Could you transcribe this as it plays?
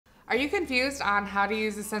Are you confused on how to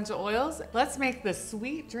use essential oils? Let's make the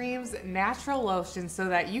Sweet Dreams natural lotion so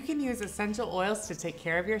that you can use essential oils to take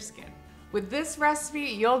care of your skin. With this recipe,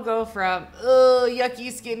 you'll go from yucky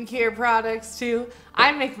skincare products to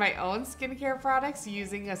I make my own skincare products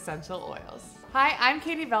using essential oils. Hi, I'm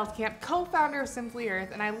Katie Veldkamp, co-founder of Simply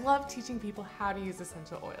Earth, and I love teaching people how to use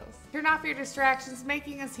essential oils. Turn off your distractions,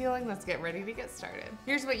 making is healing. Let's get ready to get started.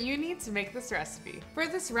 Here's what you need to make this recipe. For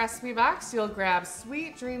this recipe box, you'll grab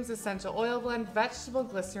Sweet Dreams Essential Oil Blend, vegetable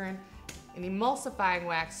glycerin, and emulsifying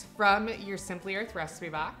wax from your Simply Earth recipe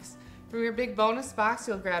box. From your big bonus box,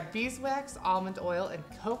 you'll grab beeswax, almond oil, and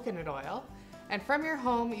coconut oil. And from your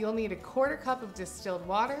home, you'll need a 1/4 cup of distilled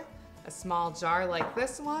water, a small jar like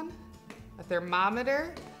this one, a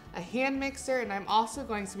thermometer, a hand mixer, and I'm also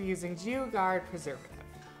going to be using GeoGuard preservative.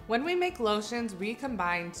 When we make lotions, we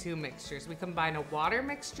combine two mixtures. We combine a water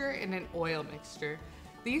mixture and an oil mixture.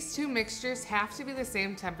 These two mixtures have to be the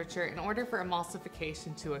same temperature in order for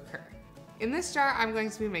emulsification to occur. In this jar, I'm going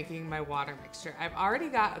to be making my water mixture. I've already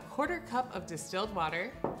got a 1/4 cup of distilled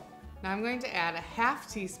water. Now I'm going to add a 1/2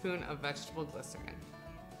 teaspoon of vegetable glycerin.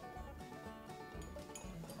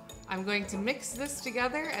 I'm going to mix this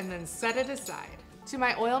together and then set it aside. To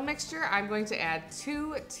my oil mixture, I'm going to add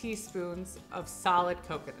 2 teaspoons of solid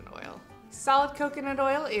coconut oil. Solid coconut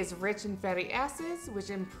oil is rich in fatty acids, which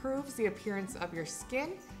improves the appearance of your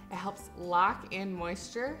skin. It helps lock in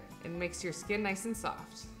moisture and makes your skin nice and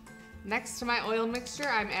soft. Next to my oil mixture,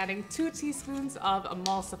 I'm adding 2 teaspoons of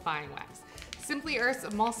emulsifying wax. Simply Earth's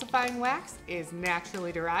emulsifying wax is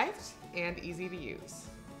naturally derived and easy to use.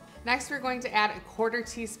 Next, we're going to add a 1/4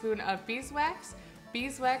 teaspoon of beeswax.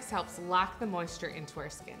 Beeswax helps lock the moisture into our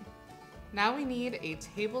skin. Now we need a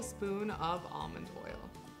tablespoon of almond oil.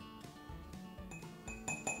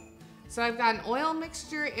 So I've got an oil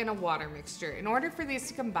mixture and a water mixture. In order for these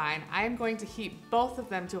to combine, I am going to heat both of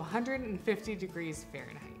them to 150 degrees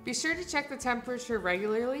Fahrenheit. Be sure to check the temperature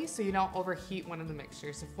regularly so you don't overheat one of the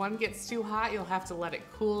mixtures. If one gets too hot, you'll have to let it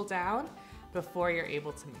cool down before you're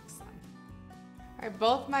able to mix them. All right,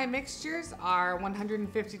 both my mixtures are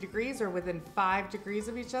 150 degrees or within 5 degrees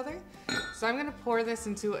of each other. So I'm gonna pour this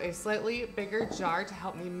into a slightly bigger jar to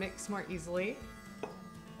help me mix more easily.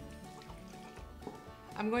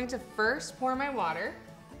 I'm going to first pour my water,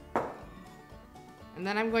 and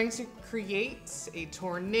then I'm going to create a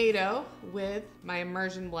tornado with my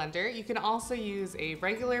immersion blender. You can also use a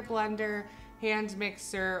regular blender, hand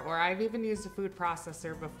mixer, or I've even used a food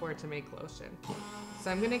processor before to make lotion.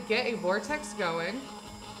 So I'm gonna get a vortex going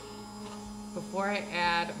before I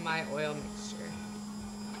add my oil mixture.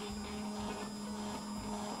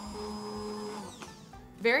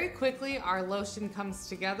 Very quickly, our lotion comes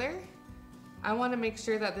together. I want to make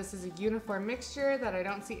sure that this is a uniform mixture, that I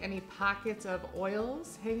don't see any pockets of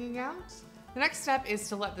oils hanging out. The next step is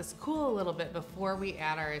to let this cool a little bit before we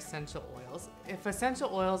add our essential oils. If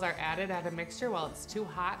essential oils are added at a mixture while it's too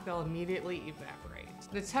hot, they'll immediately evaporate.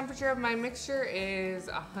 The temperature of my mixture is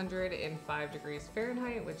 105 degrees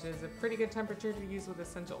Fahrenheit, which is a pretty good temperature to use with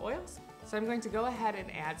essential oils. So I'm going to go ahead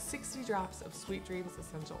and add 60 drops of Sweet Dreams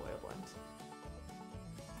Essential Oil Blend.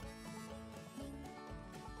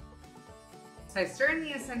 So I stir in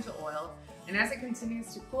the essential oil, and as it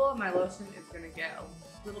continues to cool, my lotion is going to get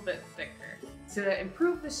a little bit thicker. To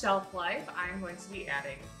improve the shelf life, I'm going to be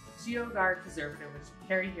adding GeoGuard preservative, which we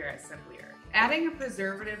carry here at Simply Earth. Adding a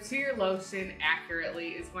preservative to your lotion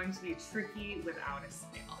accurately is going to be tricky without a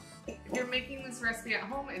scale. If you're making this recipe at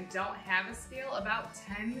home and don't have a scale, about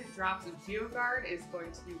 10 drops of GeoGuard is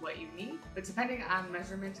going to be what you need, but depending on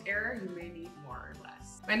measurement error, you may need more or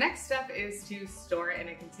less. My next step is to store it in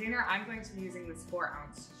a container. I'm going to be using this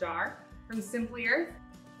 4-ounce jar from Simply Earth.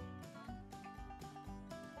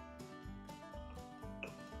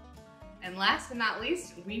 And last but not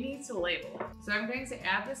least, we need to label. So I'm going to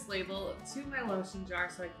add this label to my lotion jar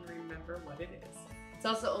so I can remember what it is. It's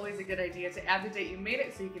also always a good idea to add the date you made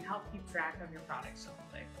it so you can help keep track on your product shelf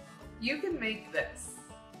life. You can make this.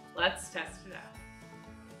 Let's test it out.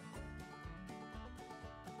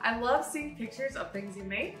 I love seeing pictures of things you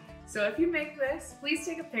made. So if you make this, please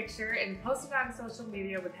take a picture and post it on social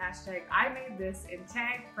media with hashtag #IMadeThis and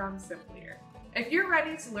tag from Simply Earth. If you're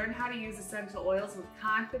ready to learn how to use essential oils with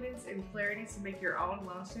confidence and clarity to make your own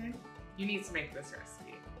lotion, you need to make this recipe.